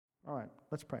All right,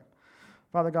 let's pray.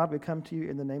 Father God, we come to you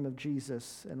in the name of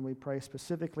Jesus, and we pray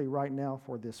specifically right now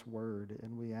for this word,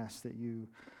 and we ask that you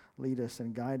lead us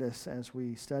and guide us as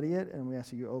we study it, and we ask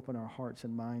that you open our hearts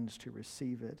and minds to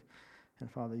receive it. And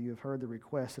Father, you have heard the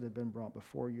requests that have been brought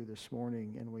before you this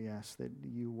morning, and we ask that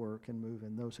you work and move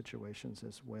in those situations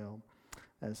as well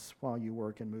as while you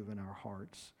work and move in our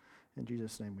hearts. In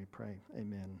Jesus' name we pray.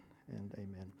 Amen and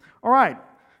amen. All right,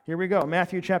 here we go.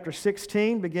 Matthew chapter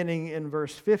 16, beginning in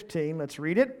verse 15. Let's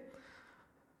read it.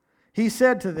 He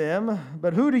said to them,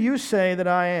 "But who do you say that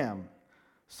I am?"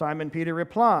 Simon Peter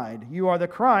replied, "You are the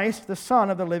Christ, the Son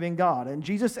of the living God." And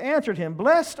Jesus answered him,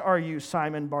 "Blessed are you,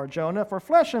 Simon Bar-Jonah, for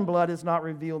flesh and blood has not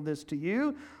revealed this to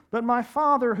you, but my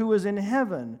Father who is in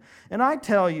heaven. And I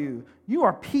tell you, you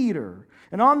are Peter,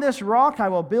 and on this rock I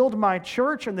will build my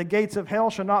church, and the gates of hell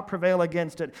shall not prevail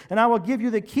against it. And I will give you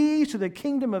the keys to the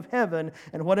kingdom of heaven,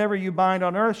 and whatever you bind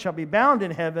on earth shall be bound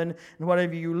in heaven, and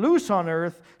whatever you loose on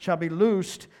earth shall be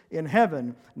loosed in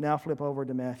heaven." Now flip over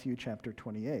to Matthew chapter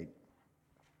 28.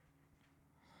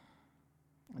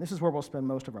 And this is where we'll spend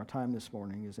most of our time this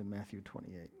morning, is in Matthew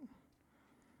 28.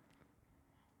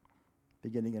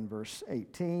 Beginning in verse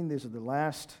 18, these are the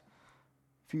last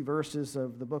few verses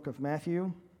of the book of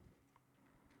Matthew.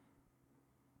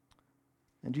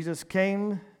 "And Jesus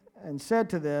came and said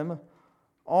to them,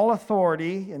 'All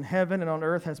authority in heaven and on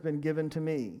earth has been given to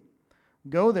me.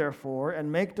 Go therefore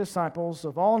and make disciples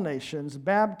of all nations,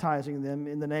 baptizing them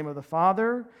in the name of the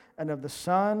Father and of the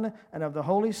Son and of the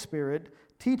Holy Spirit,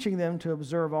 teaching them to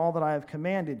observe all that I have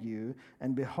commanded you.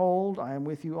 And behold, I am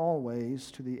with you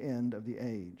always to the end of the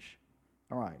age.'"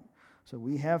 All right, so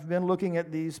we have been looking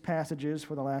at these passages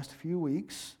for the last few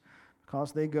weeks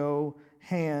because they go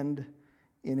hand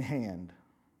in hand.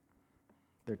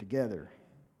 They're together.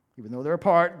 Even though they're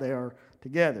apart, they are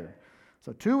together.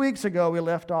 So 2 weeks ago, we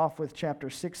left off with chapter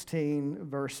 16,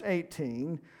 verse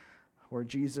 18, where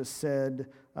Jesus said,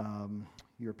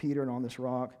 "You're Peter, and on this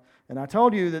rock." And I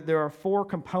told you that there are 4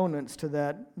 components to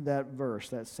that verse,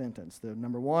 that sentence. The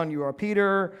number 1, "You are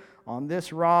Peter, on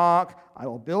this rock I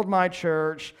will build my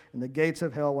church, and the gates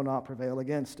of hell will not prevail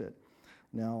against it."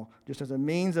 Now, just as a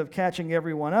means of catching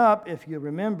everyone up, if you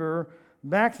remember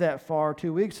back that far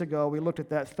 2 weeks ago, we looked at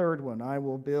that third one, "I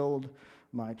will build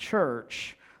my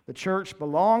church." The church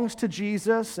belongs to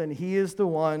Jesus, and he is the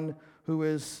one who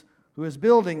is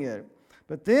building it.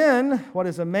 But then, what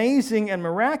is amazing and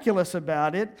miraculous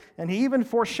about it, and he even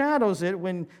foreshadows it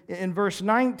when in verse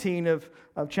 19 of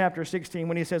chapter 16,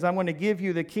 when he says, "I'm going to give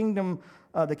you the kingdom,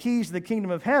 the keys to the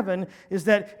kingdom of heaven," is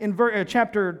that in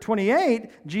chapter 28,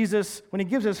 Jesus, when he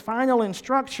gives his final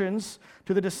instructions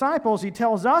to the disciples, he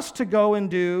tells us to go and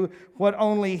do what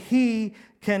only he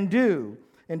can do.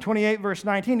 In 28 verse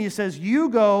 19, he says, "You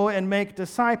go and make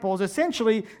disciples."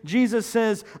 Essentially, Jesus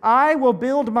says, "I will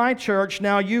build my church,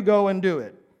 now you go and do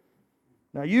it.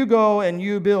 Now you go and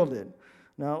you build it."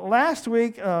 Now, last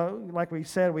week, like we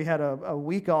said, we had a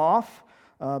week off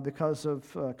because of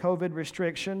COVID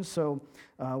restrictions, so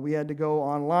we had to go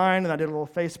online, and I did a little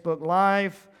Facebook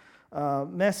Live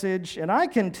message, and I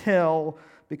can tell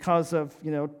because of,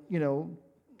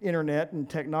 internet and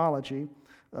technology,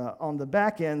 on the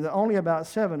back end, that only about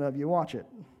 7 of you watch it.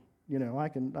 I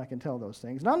can tell those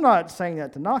things. And I'm not saying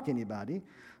that to knock anybody.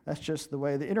 That's just the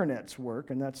way the internets work,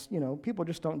 and that's, some people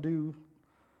just don't do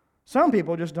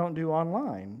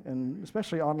online, and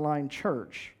especially online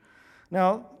church.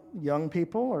 Now, young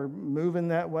people are moving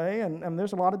that way, and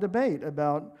there's a lot of debate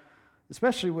about,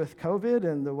 especially with COVID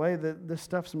and the way that this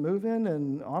stuff's moving,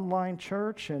 and online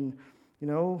church, and,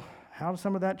 how does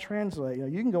some of that translate?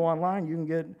 You can go online, you can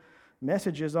get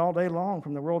messages all day long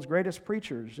from the world's greatest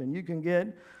preachers, and you can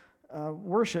get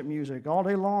worship music all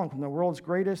day long from the world's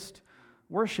greatest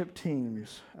worship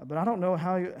teams. But I don't know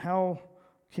how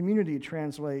community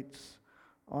translates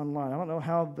online. I don't know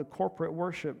how the corporate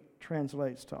worship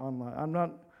translates to online. I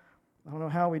don't know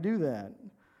how we do that.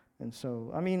 And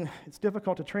so, it's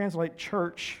difficult to translate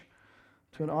church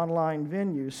to an online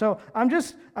venue. So I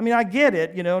get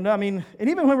it, and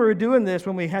even when we were doing this,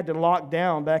 when we had to lock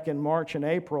down back in March and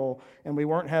April, and we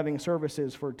weren't having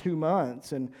services for 2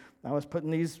 months, and I was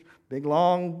putting these big,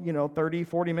 long, 30,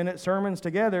 40-minute sermons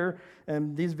together,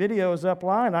 and these videos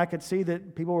upline, I could see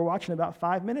that people were watching about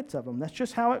 5 minutes of them. That's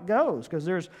just how it goes, because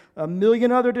there's a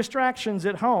million other distractions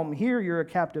at home. Here, you're a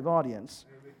captive audience.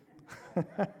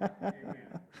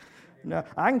 No,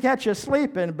 I can catch you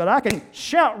sleeping, but I can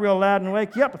shout real loud and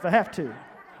wake you up if I have to.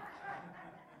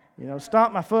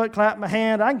 Stomp my foot, clap my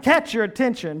hand. I can catch your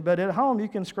attention, but at home you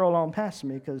can scroll on past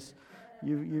me because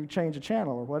you change the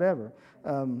channel or whatever.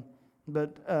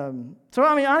 But, so,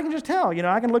 I mean, I can just tell,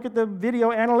 I can look at the video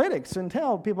analytics and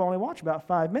tell people only watch about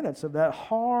 5 minutes of that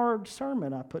hard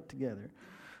sermon I put together.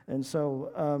 And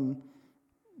so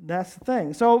that's the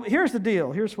thing. So here's the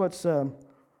deal. Here's what's going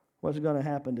to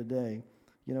happen today.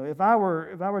 If I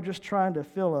were just trying to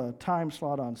fill a time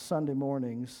slot on Sunday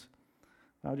mornings,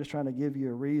 I was just trying to give you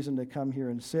a reason to come here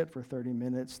and sit for 30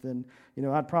 minutes, then,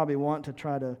 I'd probably want to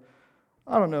try to,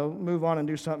 move on and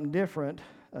do something different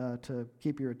to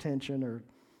keep your attention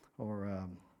or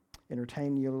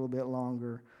entertain you a little bit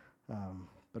longer.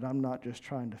 But I'm not just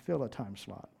trying to fill a time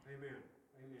slot. Amen.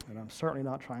 And I'm certainly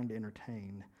not trying to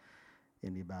entertain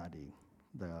anybody.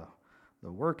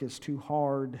 The work is too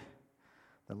hard,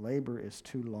 the labor is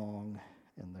too long,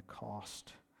 and the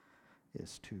cost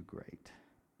is too great.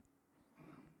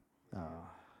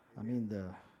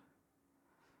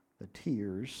 The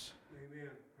tears Amen.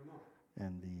 Come on.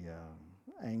 and the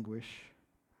anguish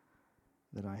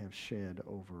that I have shed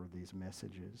over these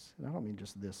messages, and I don't mean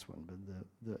just this one, but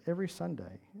the every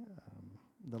Sunday,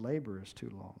 the labor is too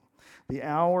long. The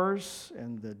hours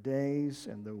and the days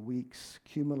and the weeks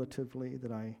cumulatively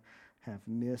that I have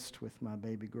missed with my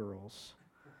baby girls,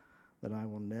 that I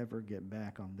will never get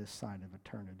back on this side of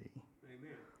eternity.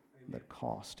 Amen. The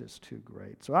cost is too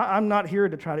great. So I'm not here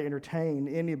to try to entertain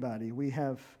anybody. I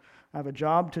have a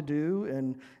job to do,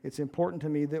 and it's important to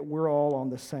me that we're all on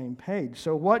the same page.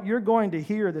 So what you're going to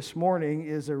hear this morning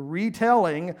is a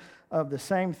retelling of the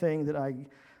same thing that I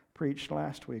preached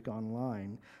last week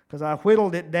online, because I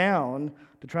whittled it down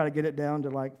to try to get it down to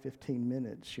like 15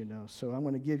 minutes, So I'm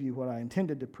going to give you what I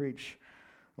intended to preach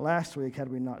last week had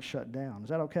we not shut down. Is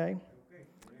that okay?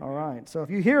 All right. So if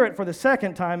you hear it for the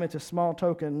second time, it's a small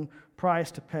token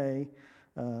price to pay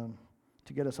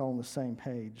to get us all on the same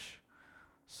page.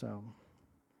 So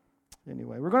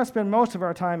anyway, we're going to spend most of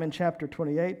our time in chapter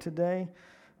 28 today.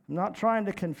 I'm not trying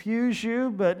to confuse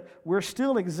you, but we're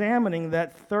still examining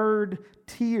that third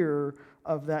tier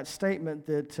of that statement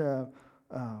that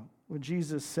when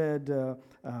Jesus said,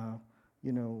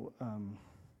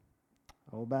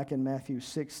 back in Matthew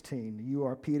 16, you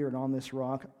are Peter, and on this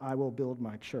rock I will build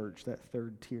my church, that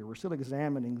third tier. We're still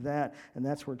examining that, and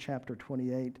that's where chapter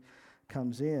 28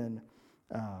 comes in.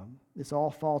 This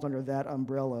all falls under that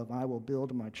umbrella of I will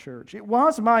build my church. It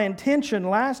was my intention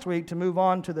last week to move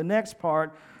on to the next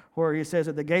part where he says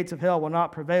that the gates of hell will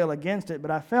not prevail against it, but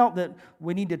I felt that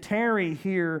we need to tarry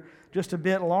here just a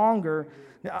bit longer.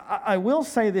 I will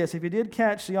say this, if you did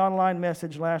catch the online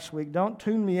message last week, don't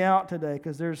tune me out today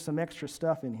because there's some extra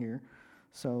stuff in here.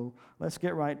 So let's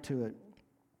get right to it.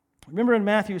 Remember in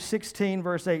Matthew 16,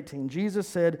 verse 18, Jesus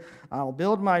said, I'll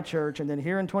build my church. And then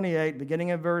here in 28, beginning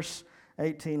in verse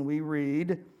 18, we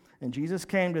read, and Jesus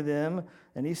came to them,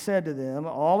 and he said to them,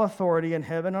 all authority in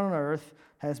heaven and on earth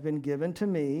has been given to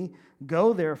me.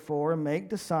 Go therefore and make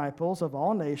disciples of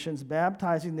all nations,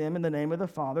 baptizing them in the name of the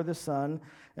Father, the Son,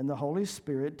 and the Holy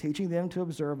Spirit, teaching them to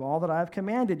observe all that I have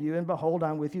commanded you, and behold,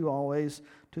 I'm with you always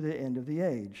to the end of the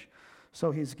age.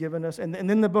 So he's given us, and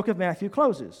then the book of Matthew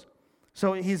closes.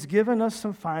 So he's given us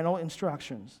some final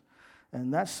instructions,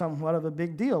 and that's somewhat of a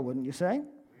big deal, wouldn't you say?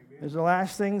 There's the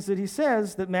last things that he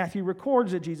says that Matthew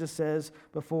records that Jesus says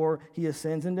before he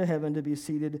ascends into heaven to be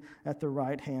seated at the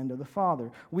right hand of the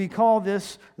Father. We call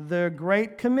this the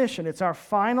Great Commission. It's our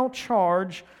final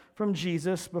charge from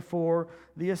Jesus before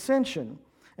the ascension.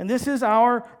 And this is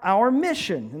our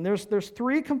mission. And there's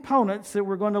three components that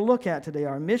we're going to look at today.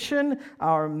 Our mission,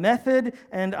 our method,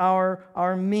 and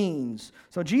our means.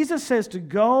 So Jesus says to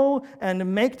go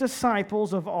and make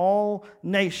disciples of all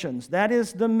nations. That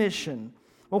is the mission.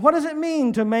 Well, what does it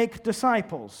mean to make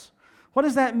disciples? What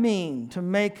does that mean, to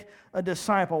make a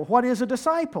disciple? What is a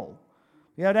disciple?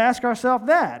 We have to ask ourselves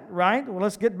that, right? Well,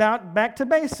 let's get back to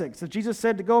basics. If Jesus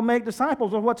said to go make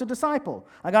disciples, well, what's a disciple?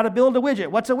 I got to build a widget.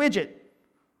 What's a widget?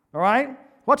 All right?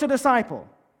 What's a disciple?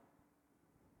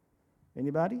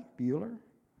 Anybody? Bueller?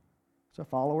 It's a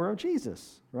follower of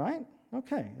Jesus, right?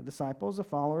 Okay, a disciple is a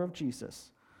follower of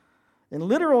Jesus. In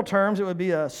literal terms, it would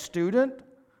be a student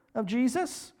of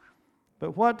Jesus.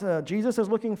 But what Jesus is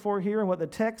looking for here and what the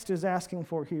text is asking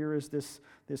for here is this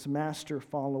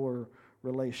master-follower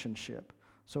relationship.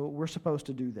 So we're supposed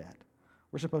to do that.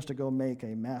 We're supposed to go make a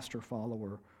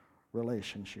master-follower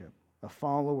relationship, a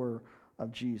follower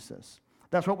of Jesus.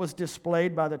 That's what was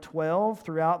displayed by the 12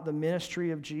 throughout the ministry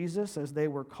of Jesus as they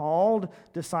were called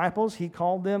disciples. He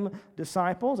called them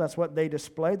disciples. That's what they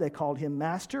displayed. They called him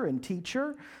master and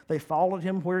teacher. They followed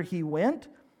him where he went.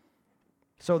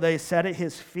 So they sat at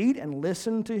his feet and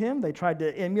listened to him. They tried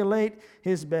to emulate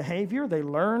his behavior. They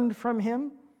learned from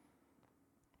him.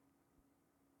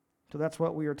 So that's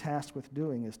what we are tasked with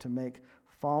doing, is to make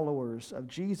followers of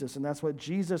Jesus. And that's what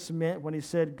Jesus meant when he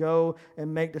said, go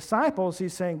and make disciples.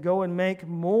 He's saying, go and make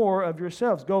more of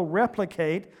yourselves. Go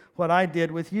replicate what I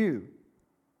did with you.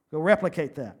 Go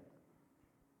replicate that.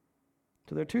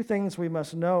 So there are two things we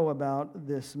must know about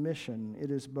this mission.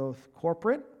 It is both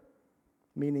corporate,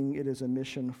 meaning it is a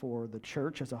mission for the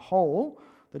church as a whole.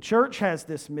 The church has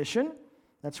this mission.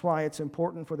 That's why it's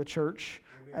important for the church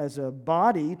as a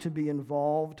body to be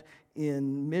involved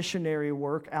in missionary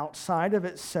work outside of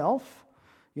itself.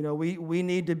 You know, we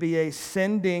need to be a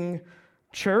sending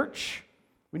church.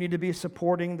 We need to be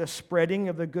supporting the spreading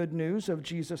of the good news of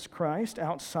Jesus Christ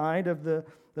outside of the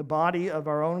body of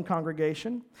our own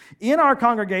congregation. In our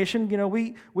congregation, you know,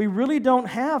 we really don't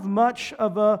have much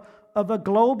of a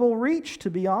global reach, to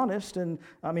be honest. And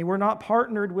I mean, we're not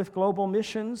partnered with global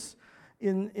missions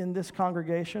in this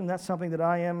congregation. That's something that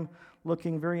I am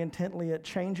looking very intently at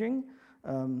changing.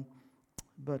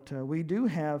 But we do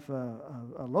have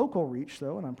a local reach,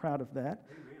 though, and I'm proud of that.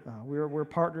 We're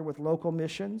partnered with local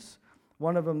missions.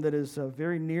 One of them that is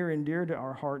very near and dear to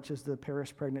our hearts is the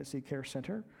Paris Pregnancy Care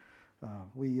Center.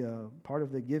 Part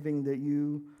of the giving that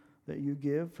you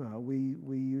give,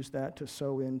 we use that to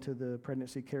sow into the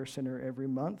Pregnancy Care Center every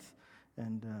month,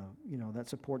 and that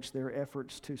supports their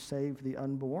efforts to save the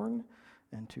unborn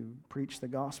and to preach the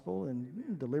gospel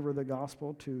and deliver the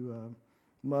gospel to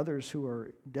mothers who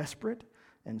are desperate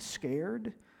and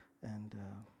scared, and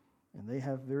they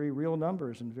have very real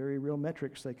numbers and very real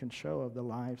metrics they can show of the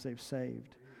lives they've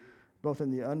saved, both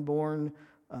in the unborn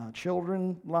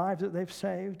children lives that they've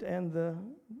saved and the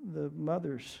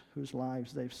mothers whose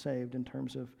lives they've saved in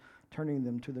terms of turning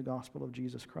them to the gospel of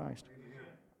Jesus Christ.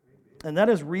 And that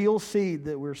is real seed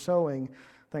that we're sowing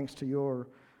thanks to your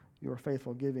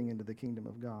faithful giving into the kingdom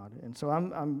of God. And so we're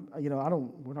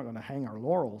not going to hang our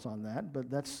laurels on that,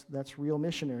 but that's real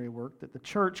missionary work that the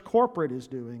church corporate is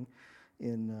doing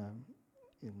in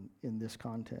this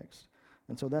context.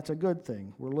 And so that's a good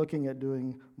thing. We're looking at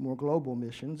doing more global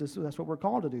missions. That's what we're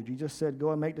called to do. Jesus said,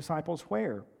 go and make disciples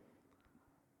where?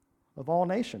 Of all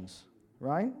nations,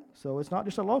 right? So it's not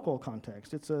just a local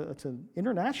context. It's an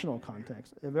international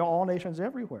context. Of all nations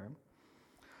everywhere.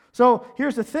 So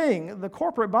here's the thing. The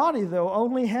corporate body, though,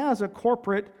 only has a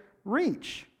corporate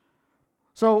reach.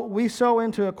 So we sow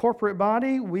into a corporate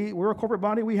body. We're a corporate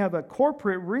body. We have a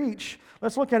corporate reach.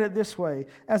 Let's look at it this way.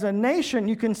 As a nation,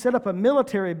 you can set up a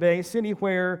military base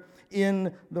anywhere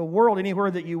in the world,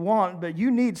 anywhere that you want, but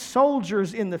you need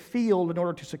soldiers in the field in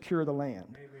order to secure the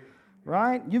land. Amen.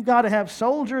 Right? You've got to have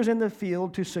soldiers in the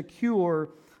field to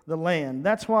secure the land.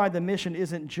 That's why the mission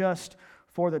isn't just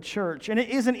for the church. And it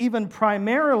isn't even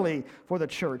primarily for the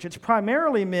church. It's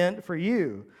primarily meant for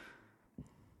you.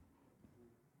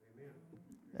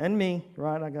 And me,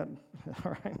 right?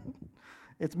 All right.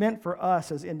 It's meant for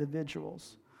us as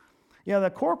individuals. The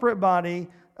corporate body,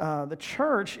 the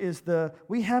church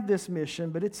we have this mission,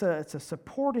 but it's a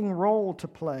supporting role to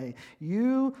play.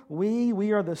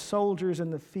 We are the soldiers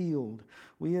in the field.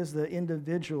 We as the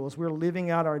individuals, we're living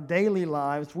out our daily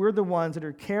lives. We're the ones that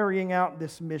are carrying out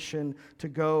this mission to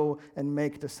go and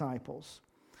make disciples.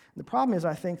 The problem is,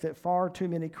 I think that far too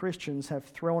many Christians have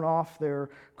thrown off their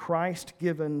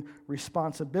Christ-given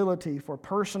responsibility for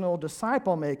personal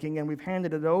disciple-making, and we've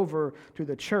handed it over to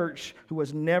the church, who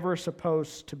was never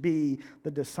supposed to be the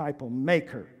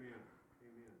disciple-maker.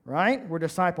 Right? We're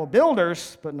disciple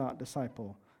builders, but not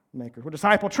disciple makers. We're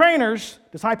disciple trainers,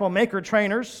 disciple-maker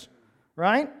trainers,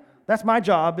 right? That's my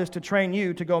job, is to train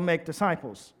you to go make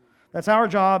disciples. That's our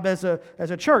job as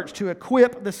a church, to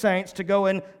equip the saints to go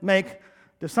and make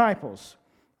disciples.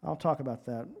 I'll talk about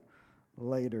that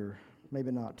later,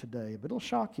 maybe not today, but it'll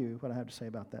shock you what I have to say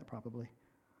about that probably.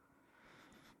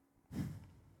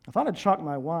 I thought it'd shock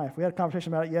my wife. We had a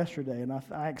conversation about it yesterday, and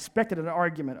I expected an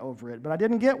argument over it, but I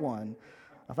didn't get one.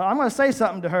 I thought, I'm going to say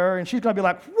something to her, and she's going to be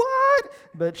like, what?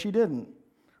 But she didn't.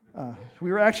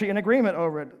 We were actually in agreement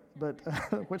over it, but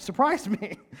which surprised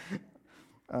me.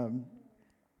 I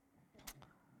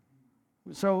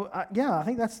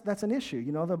think that's an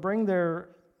issue. They'll bring their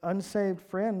unsaved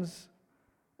friends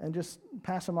and just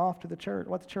pass them off to the church.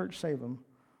 Let the church save them.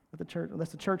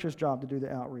 That's the church's job to do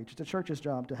the outreach. It's the church's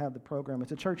job to have the program.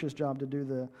 It's the church's job to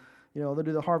do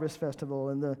the Harvest Festival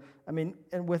and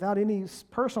without any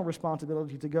personal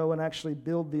responsibility to go and actually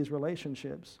build these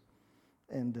relationships.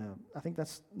 And I think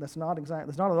that's not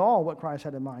at all what Christ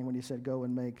had in mind when he said, "Go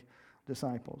and make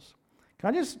disciples."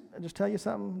 Can I just tell you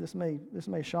something? This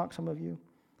may shock some of you.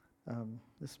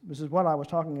 This is what I was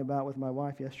talking about with my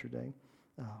wife yesterday.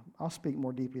 I'll speak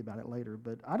more deeply about it later.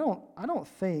 But I don't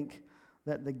think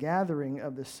that the gathering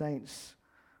of the saints,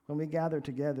 when we gather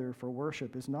together for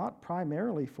worship, is not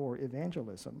primarily for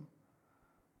evangelism.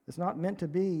 It's not meant to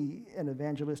be an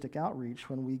evangelistic outreach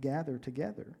when we gather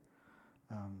together.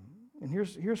 And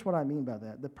here's what I mean by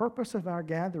that. The purpose of our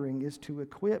gathering is to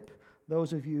equip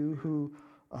those of you who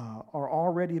are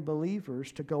already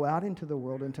believers to go out into the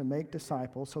world and to make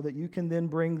disciples so that you can then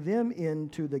bring them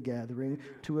into the gathering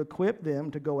to equip them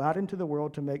to go out into the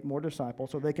world to make more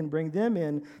disciples so they can bring them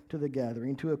into the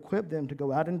gathering to equip them to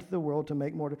go out into the world to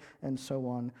make more, and so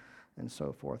on and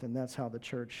so forth. And that's how the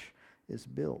church is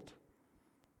built.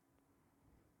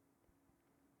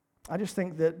 I just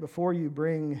think that before you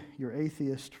bring your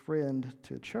atheist friend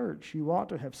to church, you ought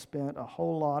to have spent a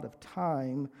whole lot of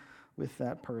time with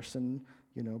that person,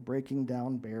 breaking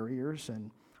down barriers and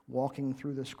walking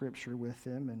through the scripture with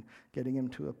him and getting him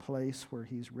to a place where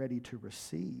he's ready to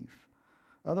receive.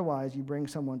 Otherwise, you bring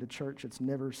someone to church that's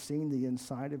never seen the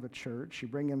inside of a church. You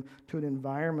bring him to an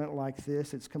environment like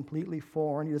this. It's completely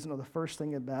foreign. He doesn't know the first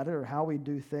thing about it or how we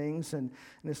do things. And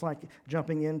it's like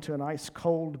jumping into an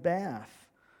ice-cold bath.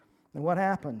 And what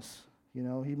happens? He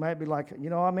might be like,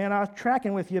 man, I was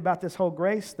tracking with you about this whole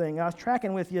grace thing. I was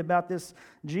tracking with you about this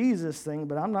Jesus thing,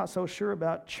 but I'm not so sure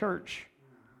about church.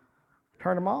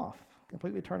 Turn them off.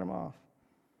 Completely turn them off.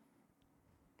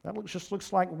 That just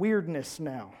looks like weirdness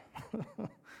now.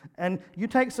 And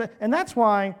that's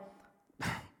why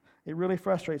it really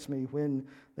frustrates me when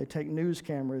they take news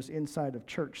cameras inside of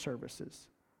church services.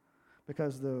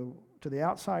 Because to the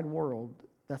outside world,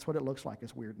 that's what it looks like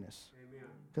is weirdness.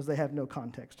 Because they have no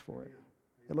context for it.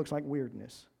 It looks like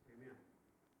weirdness. Amen.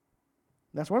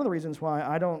 That's one of the reasons why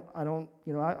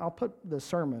I'll put the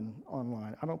sermon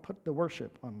online. I don't put the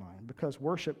worship online because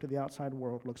worship to the outside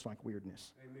world looks like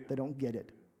weirdness. Amen. They don't get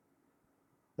it.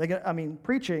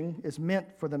 Preaching is meant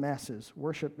for the masses.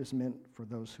 Worship is meant for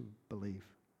those who believe.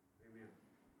 Amen.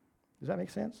 Does that make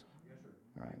sense? Yes, sir.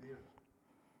 All right. Amen.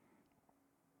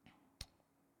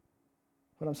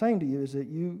 What I'm saying to you is that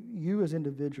you as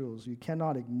individuals, you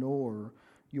cannot ignore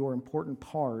your important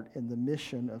part in the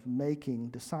mission of making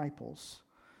disciples.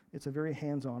 It's a very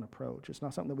hands-on approach. It's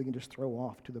not something that we can just throw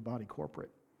off to the body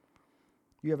corporate.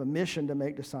 You have a mission to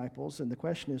make disciples, and the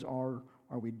question is, are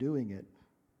we doing it?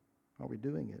 Are we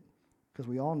doing it? Because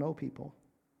we all know people.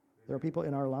 There are people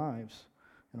in our lives,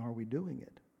 and are we doing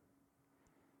it?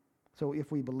 So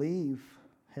if we believe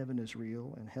heaven is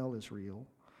real and hell is real,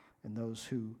 and those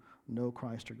who know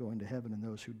Christ are going to heaven and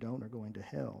those who don't are going to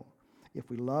hell. If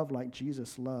we love like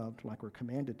Jesus loved, like we're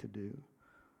commanded to do,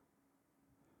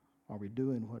 are we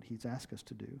doing what he's asked us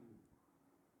to do?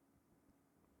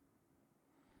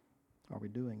 Are we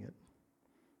doing it?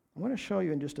 I'm going to show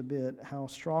you in just a bit how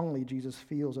strongly Jesus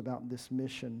feels about this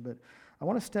mission, but I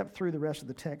want to step through the rest of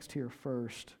the text here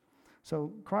first.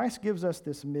 So Christ gives us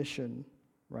this mission,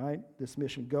 right? This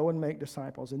mission, go and make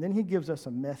disciples, and then he gives us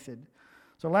a method.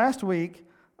 So last week,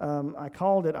 I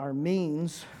called it our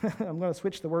means. I'm going to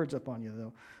switch the words up on you,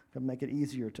 though, to make it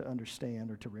easier to understand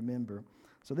or to remember.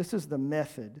 So this is the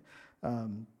method.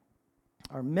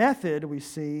 Our method we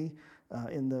see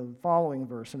in the following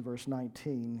verse, in verse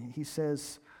 19. He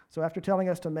says, so after telling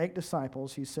us to make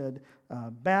disciples, he said,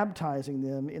 baptizing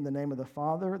them in the name of the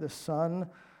Father, the Son,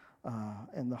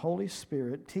 and the Holy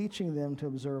Spirit, teaching them to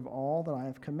observe all that I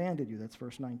have commanded you. That's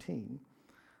verse 19.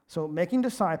 So making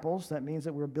disciples, that means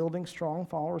that we're building strong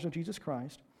followers of Jesus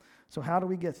Christ. So how do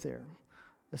we get there?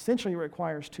 Essentially, it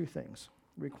requires two things.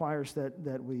 It requires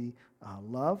that we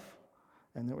love,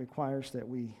 and it requires that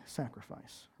we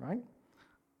sacrifice, right?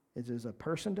 It is a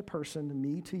person-to-person,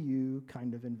 me-to-you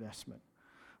kind of investment.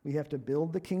 We have to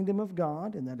build the kingdom of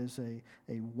God, and that is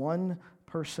a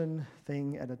one-person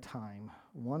thing at a time,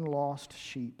 one lost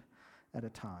sheep at a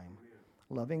time.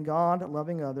 Loving God,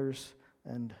 loving others,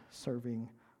 and serving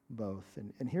both.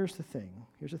 And here's the thing.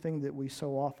 Here's the thing that we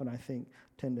so often, I think,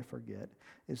 tend to forget,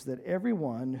 is that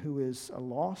everyone who is a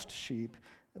lost sheep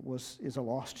is a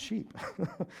lost sheep.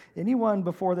 Anyone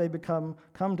before they come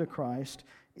to Christ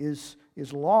is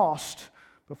lost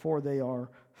before they are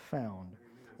found.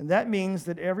 And that means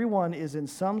that everyone is in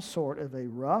some sort of a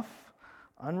rough,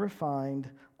 unrefined,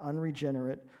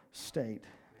 unregenerate state.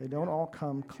 They don't all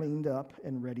come cleaned up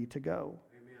and ready to go.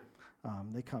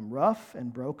 They come rough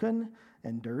and broken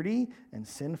and dirty and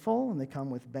sinful, and they come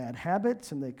with bad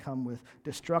habits, and they come with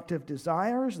destructive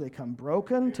desires. They come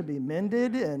broken to be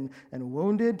mended and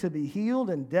wounded to be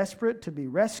healed, and desperate to be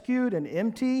rescued, and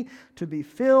empty to be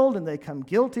filled, and they come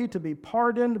guilty to be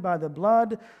pardoned by the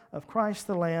blood of Christ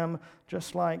the Lamb,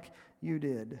 just like you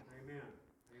did.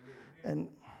 Amen.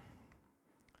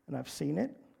 And I've seen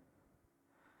it,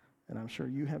 and I'm sure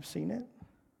you have seen it.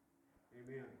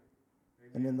 Amen.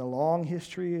 And in the long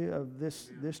history of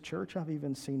this church, I've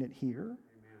even seen it here.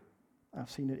 Amen. I've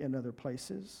seen it in other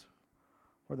places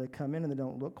or they come in and they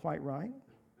don't look quite right.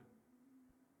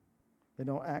 They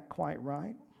don't act quite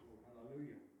right.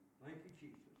 Hallelujah. Thank you,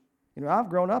 Jesus. You know, I've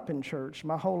grown up in church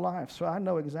my whole life, so I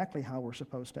know exactly how we're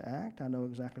supposed to act. I know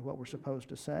exactly what we're supposed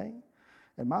to say.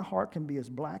 And my heart can be as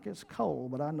black as coal,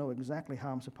 but I know exactly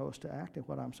how I'm supposed to act and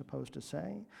what I'm supposed to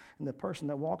say. And the person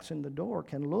that walks in the door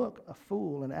can look a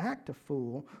fool and act a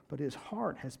fool, but his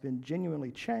heart has been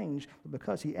genuinely changed. But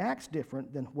because he acts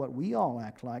different than what we all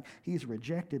act like, he's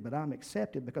rejected, but I'm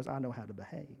accepted because I know how to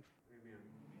behave. Amen.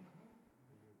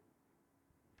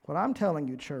 What I'm telling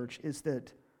you, church, is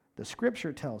that the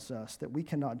Scripture tells us that we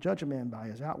cannot judge a man by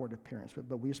his outward appearance, but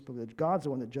God's the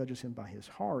one that judges him by his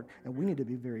heart, and we need to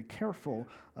be very careful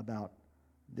about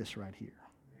this right here.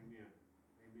 Amen.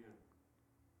 Amen.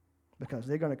 Because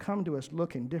they're going to come to us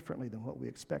looking differently than what we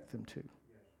expect them to. Yes.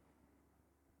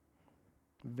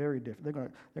 Very different.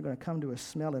 They're going to come to us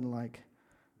smelling like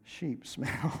sheep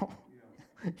smell.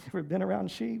 Yeah. You ever been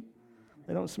around sheep?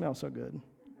 They don't smell so good.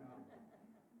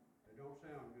 They don't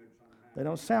sound good sometimes. They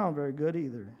don't sound very good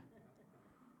either.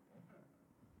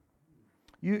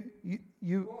 Oh,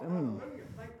 hallelujah.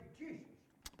 Thank you, Jesus.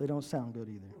 They don't sound good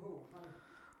either. Oh, hallelujah.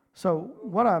 So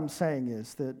what I'm saying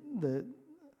is that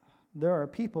there are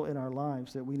people in our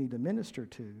lives that we need to minister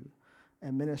to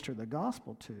and minister the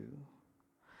gospel to,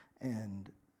 and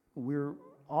we're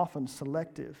often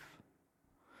selective.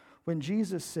 When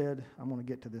Jesus said, I'm going to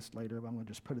get to this later, but I'm going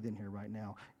to just put it in here right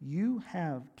now, you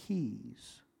have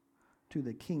keys to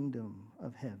the kingdom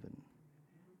of heaven.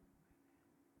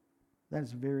 That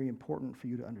is very important for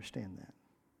you to understand that.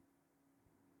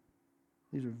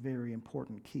 These are very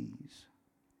important keys.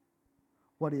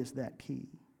 What is that key?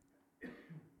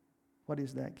 What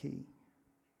is that key?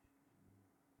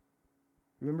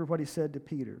 Remember what he said to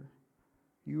Peter.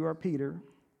 You are Peter,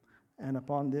 and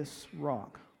upon this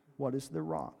rock. What is the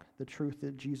rock? The truth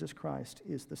that Jesus Christ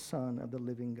is the Son of the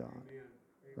living God. Amen.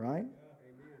 Right? Amen.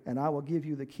 And I will give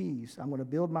you the keys. I'm going to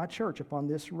build my church upon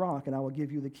this rock, and I will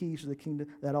give you the keys to the kingdom.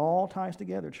 That all ties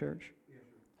together, church. Yes,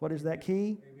 sir. What is that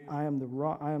key? Amen. I am the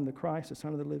rock, I am the Christ, the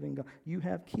Son of the living God. You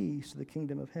have keys to the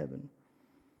kingdom of heaven.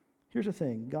 Here's the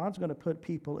thing. God's going to put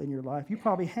people in your life. You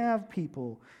probably have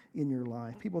people in your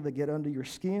life. People that get under your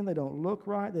skin. They don't look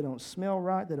right. They don't smell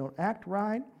right. They don't act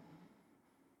right.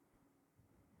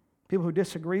 People who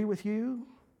disagree with you.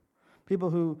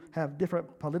 People who have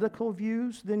different political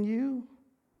views than you.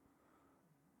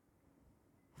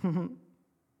 And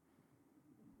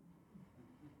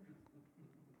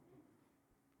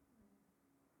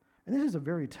this is a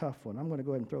very tough one. I'm going to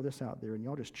go ahead and throw this out there, and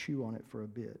y'all just chew on it for a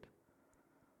bit.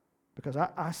 Because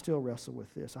I still wrestle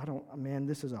with this.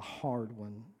 This is a hard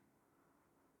one.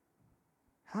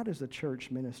 How does the church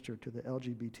minister to the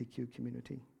LGBTQ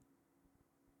community?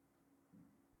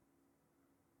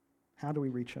 How do we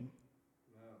reach them?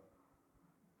 Love.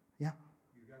 Yeah.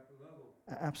 You got the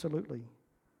love. Absolutely.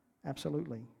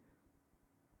 Absolutely.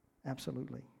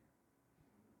 Absolutely.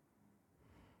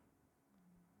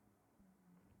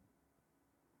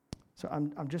 So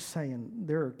I'm just saying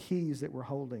there are keys that we're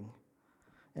holding,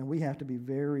 and we have to be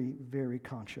very, very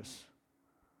conscious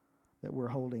that we're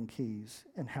holding keys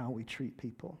and how we treat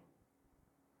people.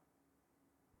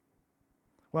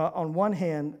 Well, on one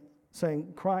hand,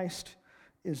 saying Christ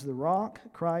is the rock,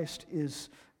 Christ is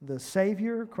the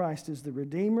Savior, Christ is the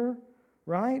Redeemer,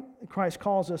 right? Christ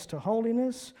calls us to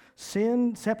holiness.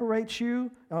 Sin separates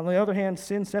you. On the other hand,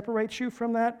 sin separates you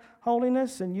from that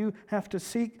holiness, and you have to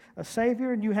seek a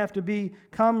Savior, and you have to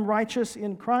become righteous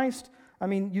in Christ. I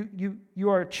mean, you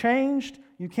are changed.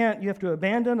 You have to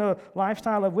abandon a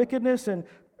lifestyle of wickedness, and,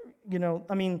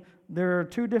 there are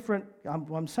two different,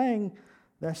 I'm saying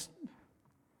it's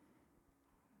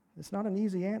not an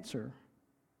easy answer,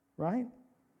 right?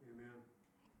 Amen.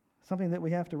 Something that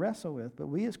we have to wrestle with, but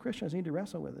we as Christians need to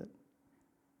wrestle with it.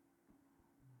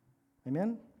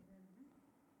 Amen?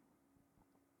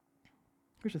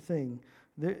 Here's the thing.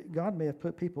 God may have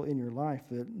put people in your life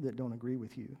that don't agree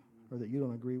with you or that you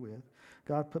don't agree with.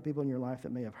 God put people in your life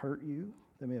that may have hurt you,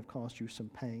 that may have caused you some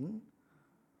pain.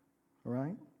 All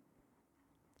right?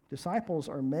 Disciples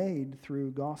are made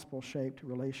through gospel-shaped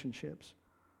relationships.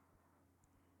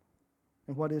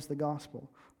 And what is the gospel?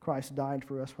 Christ died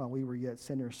for us while we were yet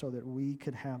sinners so that we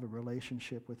could have a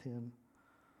relationship with him.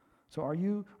 So are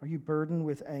you burdened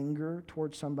with anger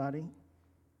towards somebody?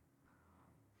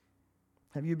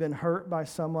 Have you been hurt by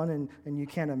someone and you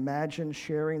can't imagine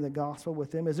sharing the gospel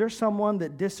with them? Is there someone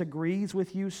that disagrees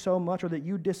with you so much or that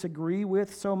you disagree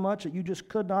with so much that you just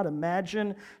could not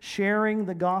imagine sharing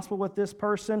the gospel with this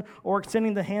person or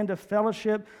extending the hand of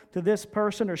fellowship to this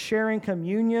person or sharing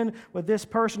communion with this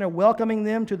person or welcoming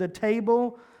them to the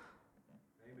table?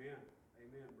 Amen.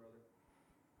 Amen, brother.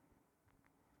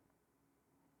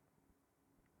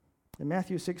 In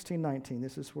Matthew 16:19,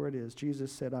 this is where it is.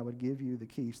 Jesus said, I would give you the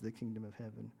keys to the kingdom of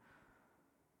heaven.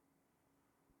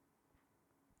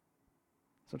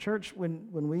 So church, when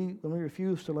we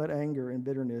refuse to let anger and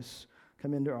bitterness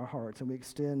come into our hearts and we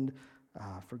extend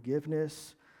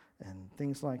forgiveness and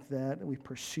things like that, and we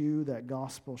pursue that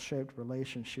gospel-shaped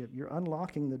relationship, you're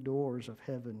unlocking the doors of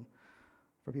heaven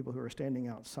for people who are standing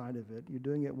outside of it. You're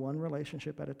doing it one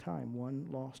relationship at a time, one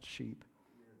lost sheep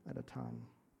at a time.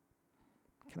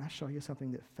 Can I show you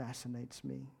something that fascinates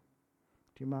me?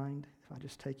 Do you mind if I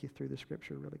just take you through the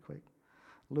scripture really quick?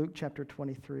 Luke chapter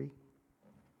 23.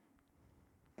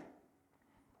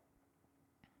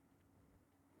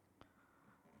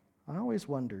 I always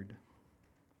wondered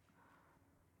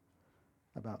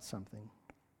about something.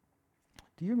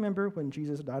 Do you remember when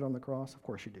Jesus died on the cross? Of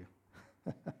course you do.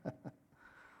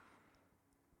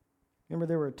 Remember,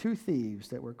 there were 2 thieves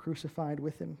that were crucified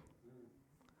with him?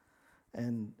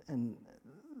 And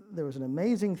there was an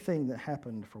amazing thing that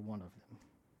happened for one of them,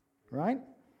 right?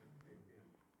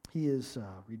 He is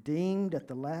redeemed at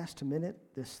the last minute,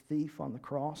 this thief on the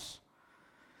cross.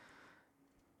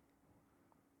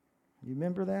 You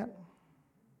remember that?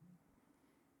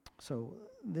 So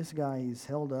this guy is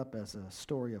held up as a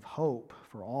story of hope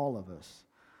for all of us.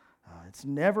 It's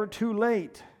never too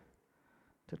late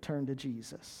to turn to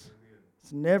Jesus.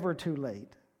 It's never too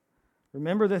late.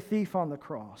 Remember the thief on the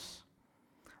cross.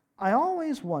 I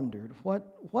always wondered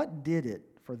what did it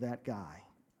for that guy?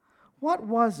 What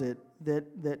was it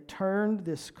that turned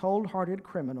this cold-hearted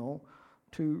criminal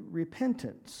to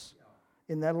repentance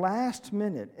in that last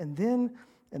minute? And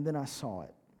then I saw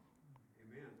it.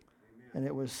 Amen. And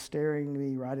it was staring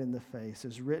me right in the face.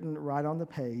 It's written right on the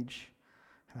page.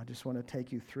 And I just want to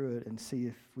take you through it and see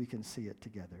if we can see it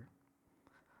together.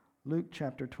 Luke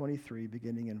chapter 23,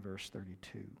 beginning in verse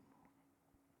 32.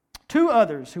 2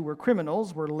 others who were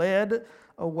criminals were led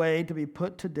away to be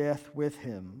put to death with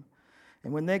him.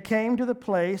 And when they came to the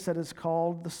place that is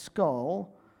called the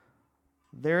Skull,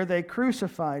 there they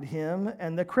crucified him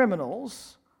and the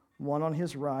criminals, one on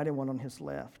his right and one on his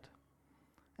left.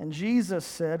 And Jesus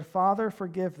said, Father,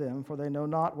 forgive them, for they know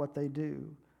not what they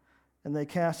do. And they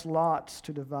cast lots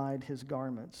to divide his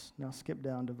garments. Now skip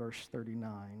down to verse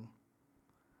 39.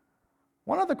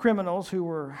 One of the criminals who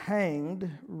were hanged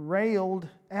railed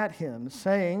at him,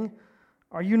 saying,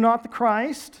 Are you not the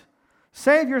Christ?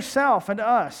 Save yourself and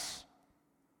us.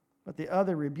 But the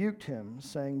other rebuked him,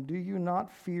 saying, Do you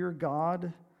not fear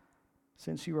God,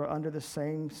 since you are under the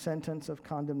same sentence of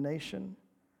condemnation?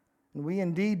 And we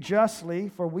indeed justly,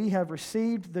 for we have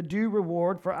received the due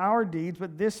reward for our deeds,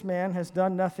 but this man has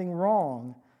done nothing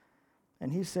wrong.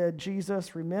 And he said,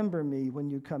 Jesus, remember me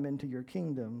when you come into your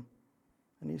kingdom.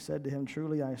 And he said to him,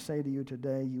 Truly I say to you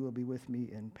today, you will be with me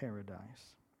in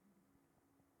paradise.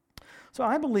 So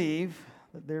I believe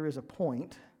that there is a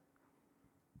point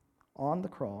on the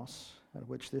cross at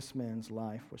which this man's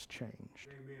life was changed.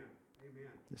 Amen. Amen.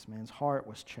 This man's heart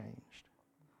was changed.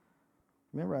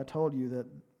 Remember, I told you that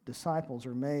disciples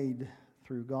are made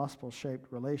through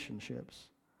gospel-shaped relationships.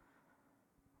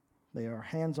 They are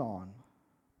hands-on.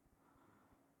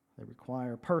 They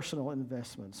require personal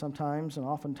investment. Sometimes and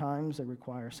oftentimes they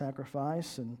require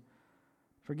sacrifice and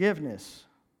forgiveness.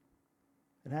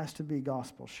 It has to be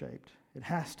gospel-shaped. It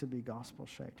has to be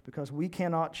gospel-shaped because we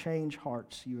cannot change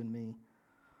hearts, you and me.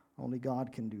 Only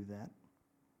God can do that.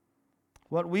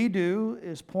 What we do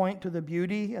is point to the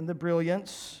beauty and the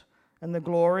brilliance and the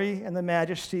glory and the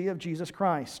majesty of Jesus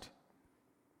Christ.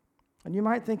 And you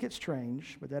might think it's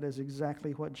strange, but that is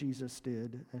exactly what Jesus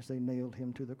did as they nailed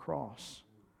him to the cross.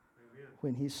 Amen.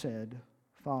 When he said,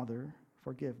 Father,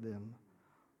 forgive them,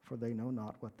 for they know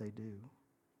not what they do.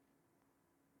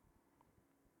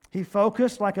 He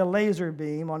focused like a laser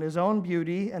beam on his own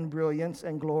beauty and brilliance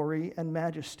and glory and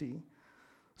majesty,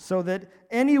 so that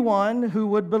anyone who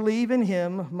would believe in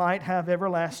him might have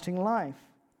everlasting life.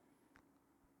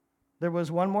 There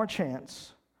was one more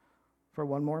chance for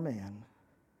one more man,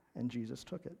 and Jesus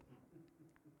took it.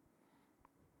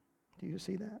 Do you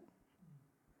see that?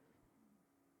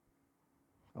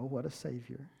 Oh, what a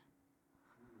Savior.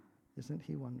 Isn't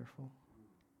he wonderful?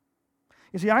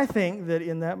 You see, I think that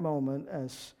in that moment,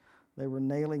 as they were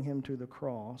nailing him to the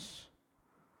cross,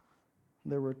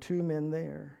 there were 2 men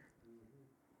there.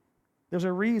 There's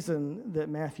a reason that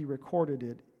Matthew recorded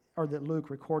it, or that Luke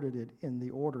recorded it in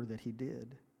the order that he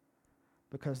did,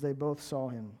 because they both saw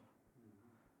him.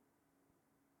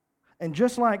 And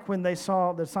just like when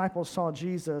the disciples saw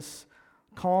Jesus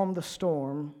calm the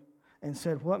storm and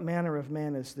said, What manner of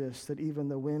man is this, that even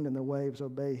the wind and the waves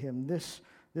obey him? This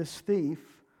thief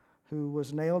who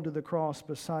was nailed to the cross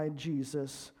beside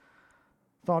Jesus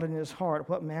thought in his heart,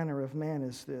 what manner of man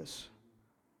is this?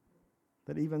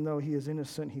 That even though he is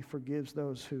innocent, he forgives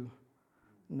those who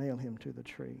nail him to the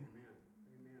tree.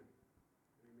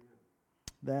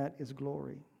 That is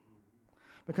glory.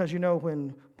 Because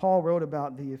when Paul wrote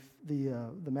about the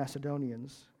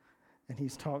Macedonians, and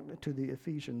he's talked to the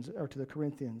Ephesians, or to the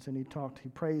Corinthians, and he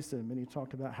praised them, and he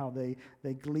talked about how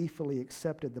they gleefully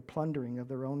accepted the plundering of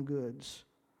their own goods,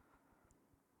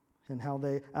 and how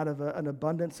they, out of an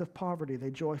abundance of poverty, they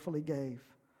joyfully gave.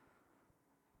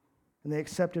 And they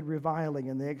accepted reviling,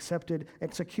 and they accepted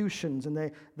executions,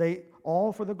 and they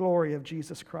all for the glory of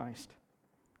Jesus Christ.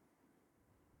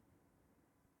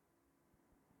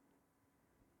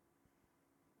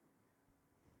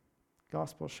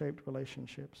 Gospel-shaped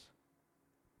relationships.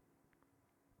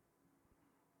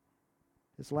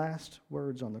 His last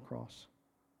words on the cross.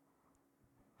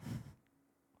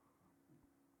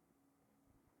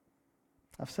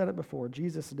 I've said it before,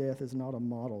 Jesus' death is not a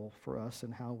model for us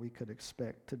in how we could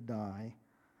expect to die.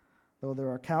 Though there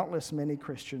are countless many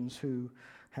Christians who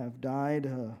have died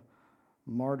a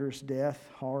martyr's death,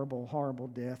 horrible, horrible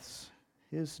deaths,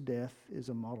 his death is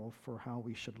a model for how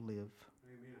we should live.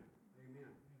 Amen. Amen.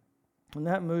 And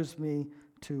that moves me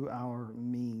to our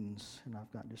means, and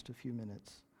I've got just a few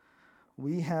minutes.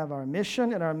 We have our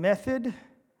mission and our method.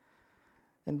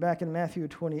 And back in Matthew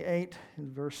 28,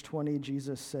 in verse 20,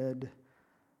 Jesus said,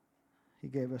 he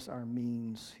gave us our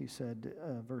means. He said,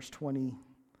 verse 20,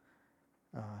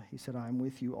 he said, I am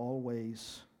with you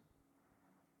always.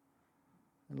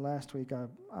 And last week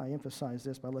I emphasized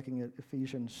this by looking at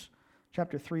Ephesians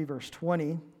chapter 3, verse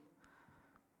 20. I'll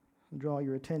draw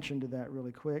your attention to that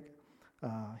really quick.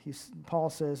 Paul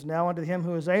says, now unto him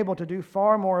who is able to do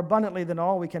far more abundantly than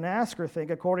all we can ask or think,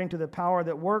 according to the power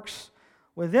that works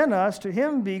within us, to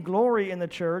him be glory in the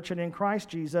church and in Christ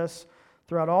Jesus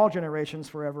throughout all generations,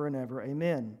 forever and ever.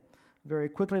 Amen. Very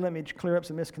quickly, let me clear up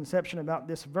some misconception about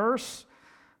this verse.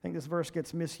 I think this verse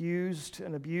gets misused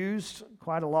and abused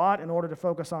quite a lot in order to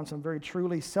focus on some very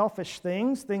truly selfish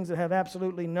things that have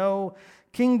absolutely no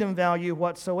kingdom value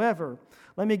whatsoever.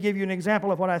 Let me give you an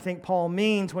example of what I think Paul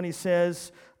means when he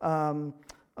says, more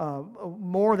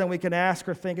than we can ask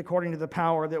or think according to the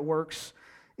power that works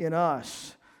in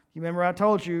us. You remember I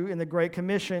told you in the Great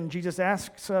Commission, Jesus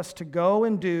asks us to go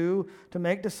and to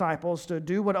make disciples, to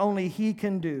do what only he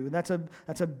can do. That's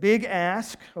a big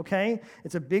ask, okay?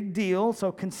 It's a big deal, so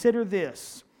consider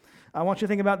this. I want you to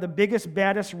think about the biggest,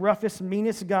 baddest, roughest,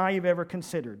 meanest guy you've ever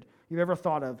considered, you've ever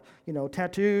thought of.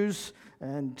 Tattoos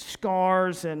and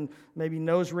scars and maybe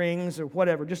nose rings or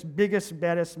whatever. Just biggest,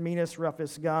 baddest, meanest,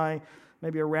 roughest guy.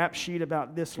 Maybe a rap sheet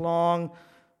about this long.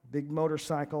 Big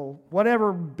motorcycle,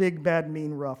 whatever big, bad,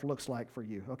 mean, rough looks like for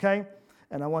you, okay?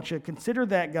 And I want you to consider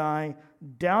that guy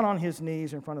down on his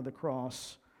knees in front of the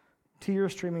cross,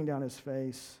 tears streaming down his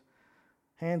face,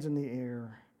 hands in the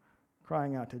air,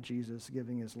 crying out to Jesus,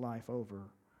 giving his life over,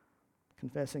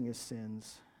 confessing his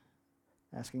sins,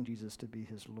 asking Jesus to be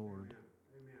his Lord.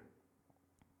 Amen.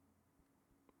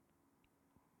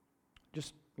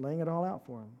 Just laying it all out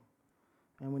for him.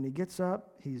 And when he gets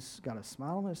up, he's got a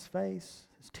smile on his face.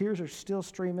 His tears are still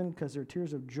streaming because they're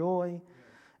tears of joy.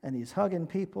 And he's hugging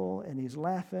people, and he's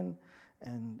laughing.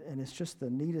 And it's just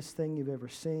the neatest thing you've ever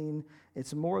seen.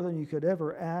 It's more than you could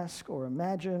ever ask or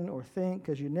imagine or think,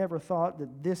 because you never thought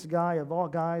that this guy of all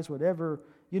guys would ever,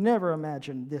 you never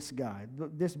imagined this guy,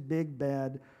 this big,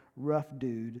 bad, rough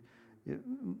dude. You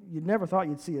never thought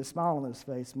you'd see a smile on his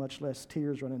face, much less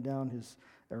tears running down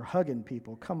or hugging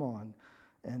people. Come on.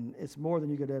 And it's more than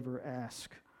you could ever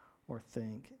ask or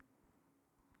think.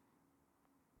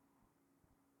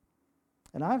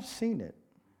 And I've seen it.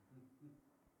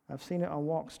 I've seen it on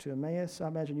walks to Emmaus. I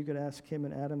imagine you could ask Kim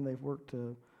and Adam. They've worked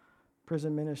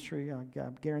prison ministry. I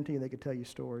guarantee you they could tell you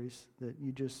stories that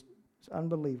it's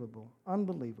unbelievable,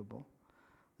 unbelievable,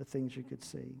 the things you could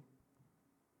see.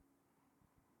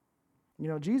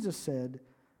 Jesus said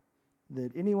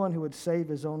that anyone who would save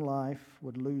his own life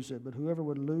would lose it, but whoever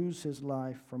would lose his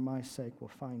life for my sake will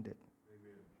find it.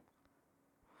 Amen.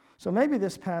 So maybe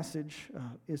this passage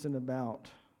isn't about,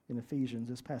 in Ephesians,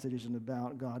 this passage isn't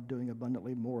about God doing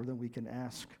abundantly more than we can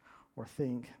ask or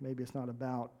think. Maybe it's not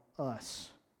about us.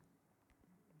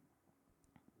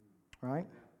 Right?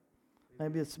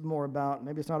 Maybe it's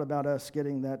not about us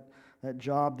getting that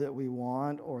job that we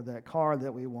want or that car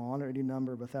that we want or any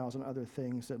number of 1,000 other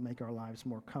things that make our lives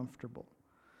more comfortable.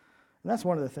 And that's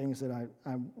one of the things that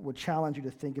I would challenge you to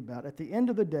think about. At the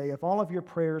end of the day, if all of your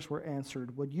prayers were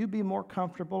answered, would you be more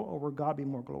comfortable or would God be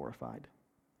more glorified?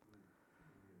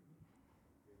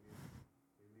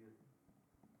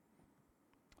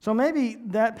 So maybe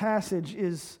that passage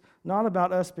is not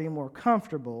about us being more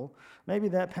comfortable. Maybe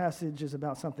that passage is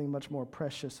about something much more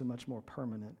precious and much more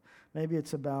permanent. Maybe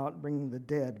it's about bringing the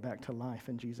dead back to life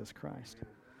in Jesus Christ.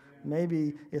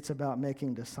 Maybe it's about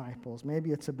making disciples.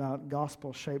 Maybe it's about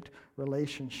gospel-shaped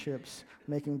relationships,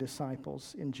 making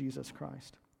disciples in Jesus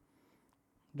Christ.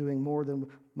 Doing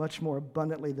much more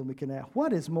abundantly than we can ask.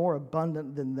 What is more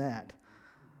abundant than that?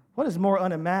 What is more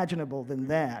unimaginable than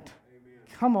that? Amen.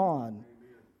 Come on. Amen.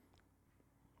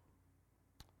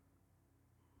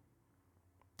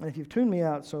 And if you've tuned me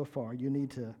out so far, you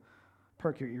need to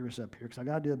perk your ears up here, because I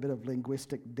got to do a bit of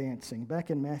linguistic dancing.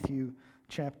 Back in Matthew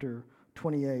chapter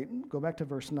 28, go back to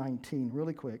verse 19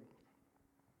 really quick.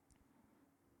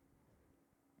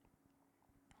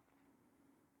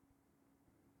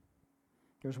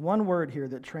 There's one word here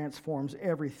that transforms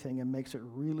everything and makes it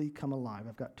really come alive.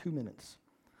 I've got 2 minutes.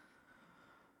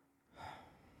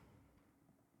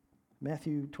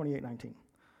 Matthew 28:19.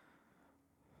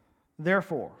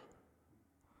 Therefore,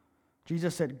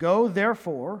 Jesus said, go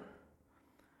therefore.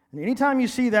 And anytime you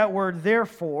see that word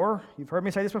therefore, you've heard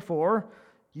me say this before,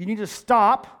 you need to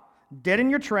stop dead in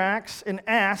your tracks and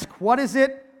ask, what is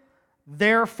it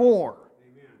therefore?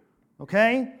 Amen.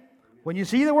 Okay? When you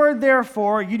see the word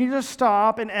therefore, you need to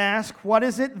stop and ask, what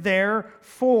is it there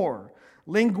for?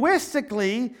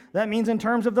 Linguistically, that means in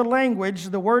terms of the language,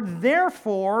 the word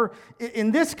therefore,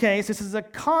 in this case, this is a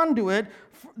conduit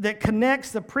that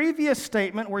connects the previous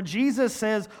statement where Jesus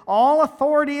says, all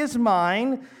authority is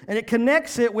mine, and it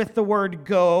connects it with the word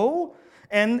go,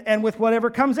 and with whatever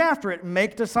comes after it.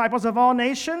 Make disciples of all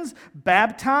nations,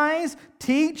 baptize,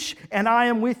 teach, and I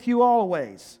am with you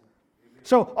always.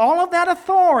 So all of that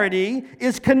authority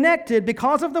is connected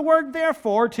because of the word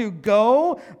therefore to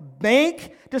go,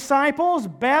 make disciples,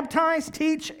 baptize,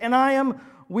 teach, and I am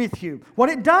with you. What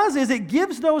it does is it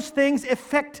gives those things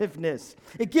effectiveness.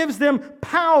 It gives them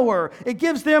power. It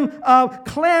gives them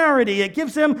clarity. It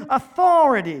gives them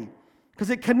authority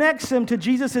because it connects them to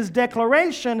Jesus'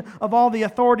 declaration of all the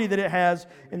authority that it has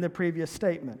in the previous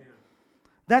statement.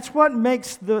 That's what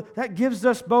that gives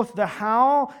us both the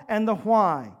how and the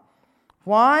why.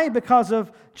 Why? Because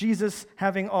of Jesus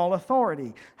having all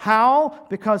authority. How?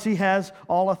 Because he has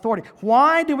all authority.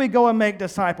 Why do we go and make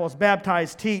disciples,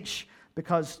 baptize, teach?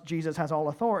 Because Jesus has all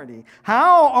authority.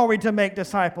 How are we to make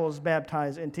disciples,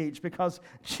 baptize, and teach? Because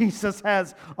Jesus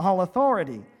has all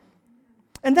authority.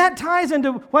 And that ties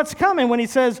into what's coming when he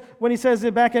says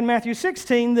back in Matthew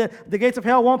 16, the gates of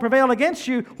hell won't prevail against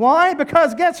you. Why?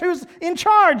 Because guess who's in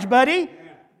charge, buddy?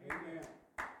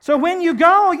 So when you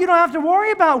go, you don't have to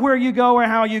worry about where you go or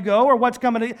how you go or what's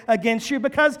coming against you,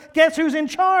 because guess who's in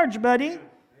charge, buddy? Amen.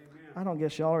 I don't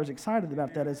guess y'all are as excited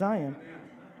about that as I am.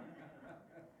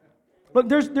 Look,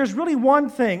 there's really one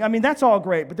thing. I mean, that's all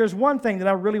great, but there's one thing that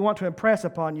I really want to impress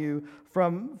upon you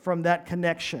from that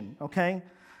connection, okay?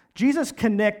 Jesus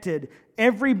connected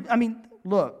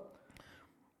look,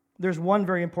 there's one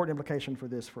very important implication for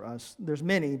this for us. There's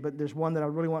many, but there's one that I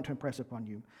really want to impress upon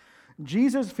you.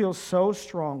 Jesus feels so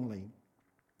strongly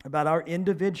about our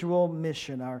individual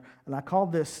mission, and I call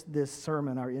this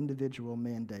sermon our individual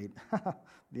mandate,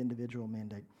 the individual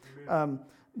mandate.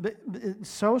 But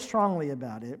so strongly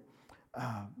about it,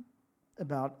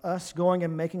 about us going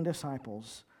and making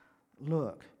disciples.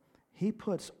 Look, he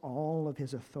puts all of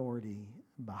his authority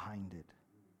behind it.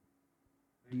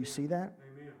 Do you see that?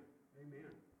 Amen.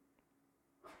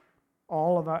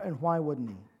 All of our, and why wouldn't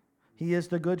he? He is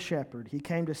the good shepherd. He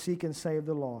came to seek and save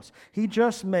the lost. He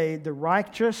just made the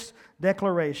righteous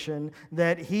declaration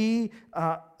that he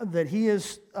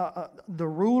is the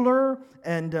ruler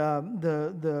and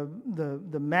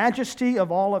the majesty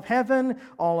of all of heaven,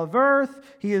 all of earth.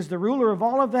 He is the ruler of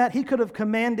all of that. He could have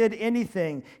commanded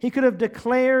anything. He could have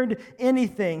declared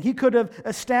anything. He could have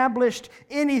established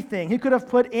anything. He could have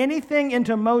put anything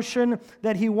into motion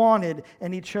that he wanted,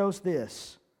 and he chose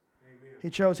this. He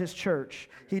chose his church.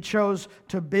 He chose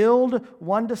to build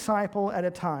one disciple at a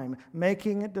time,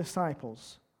 making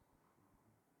disciples.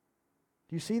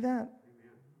 Do you see that? Amen.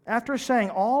 After saying,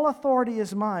 all authority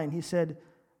is mine, he said,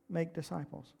 make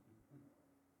disciples.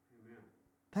 Amen.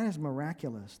 That is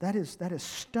miraculous. That is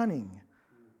stunning.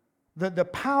 The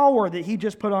power that he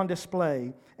just put on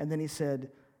display, and then he said,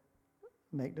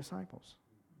 make disciples.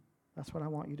 That's what I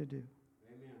want you to do.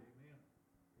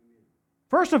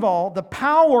 First of all, the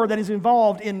power that is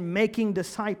involved in making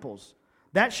disciples.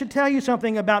 That should tell you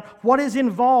something about what is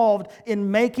involved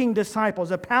in making disciples.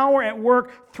 The power at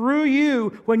work through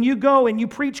you when you go and you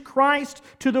preach Christ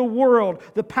to the world.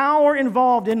 The power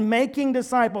involved in making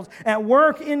disciples at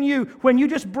work in you when you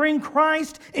just bring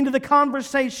Christ into the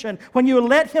conversation. When you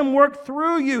let Him work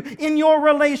through you in your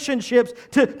relationships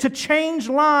to change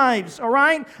lives, all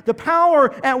right? The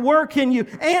power at work in you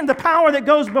and the power that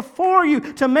goes before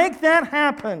you to make that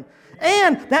happen.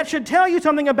 And that should tell you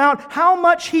something about how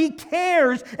much He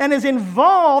cares and is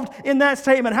involved in that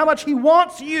statement, how much He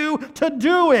wants you to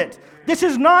do it. This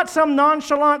is not some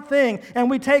nonchalant thing, and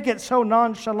we take it so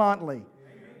nonchalantly.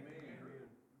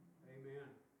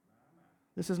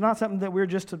 This is not something that we're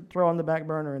just to throw on the back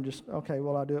burner and just, okay,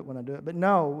 well, I'll do it when I do it. But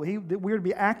no, we're to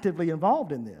be actively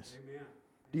involved in this.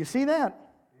 Do you see that?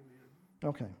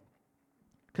 Okay.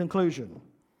 Conclusion.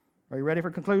 Are you ready for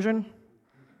conclusion?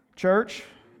 Church?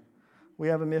 We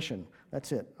have a mission.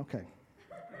 That's it. Okay.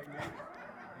 Amen.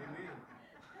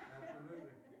 Absolutely.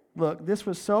 Look, this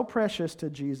was so precious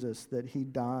to Jesus that He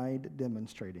died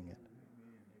demonstrating it.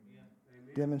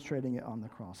 Amen. Demonstrating it on the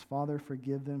cross. Father,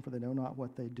 forgive them, for they know not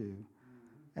what they do.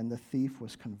 And the thief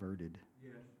was converted.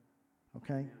 Yes.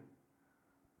 Okay?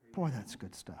 Boy, that's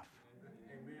good stuff.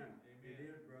 Amen. It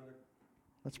is, brother.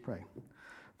 Let's pray.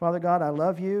 Father God, I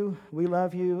love You, we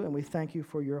love You, and we thank You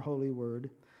for Your holy word.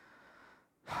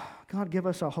 God, give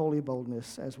us a holy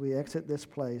boldness as we exit this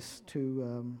place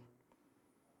to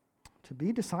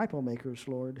be disciple makers,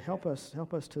 Lord. Help us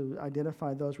to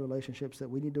identify those relationships that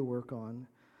we need to work on.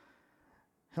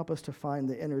 Help us to find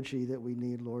the energy that we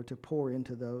need, Lord, to pour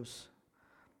into those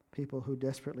people who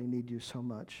desperately need You so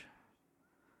much.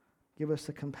 Give us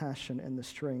the compassion and the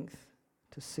strength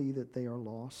to see that they are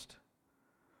lost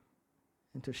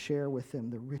and to share with them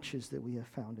the riches that we have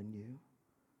found in You.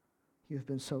 You have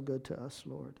been so good to us,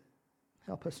 Lord.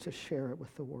 Help us to share it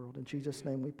with the world. In Jesus'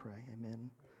 name we pray. Amen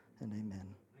and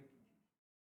amen.